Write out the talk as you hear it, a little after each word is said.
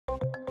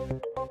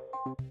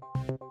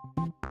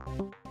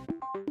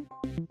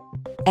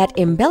At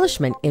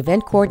Embellishment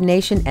Event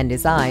Coordination and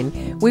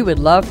Design, we would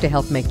love to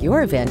help make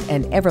your event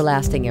an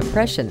everlasting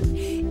impression.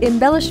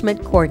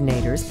 Embellishment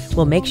coordinators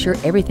will make sure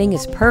everything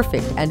is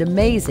perfect and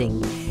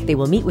amazing. They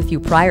will meet with you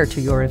prior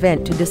to your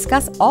event to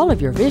discuss all of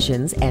your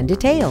visions and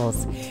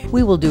details.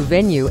 We will do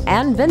venue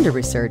and vendor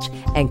research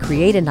and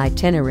create an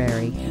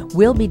itinerary.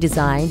 We'll be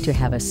designed to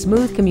have a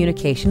smooth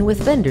communication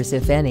with vendors,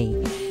 if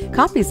any.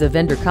 Copies of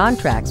vendor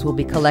contracts will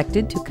be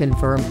collected to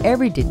confirm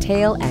every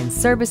detail and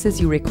services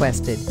you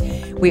requested.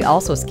 We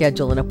also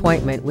schedule an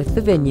appointment with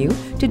the venue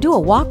to do a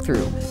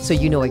walkthrough so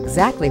you know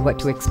exactly what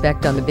to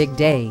expect on the big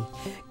day.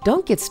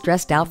 Don't get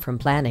stressed out from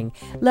planning.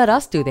 Let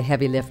us do the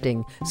heavy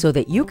lifting so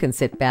that you can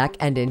sit back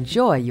and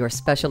enjoy your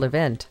special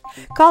event.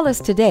 Call us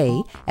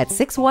today at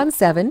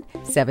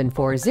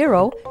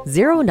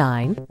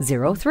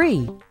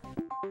 617-740-0903.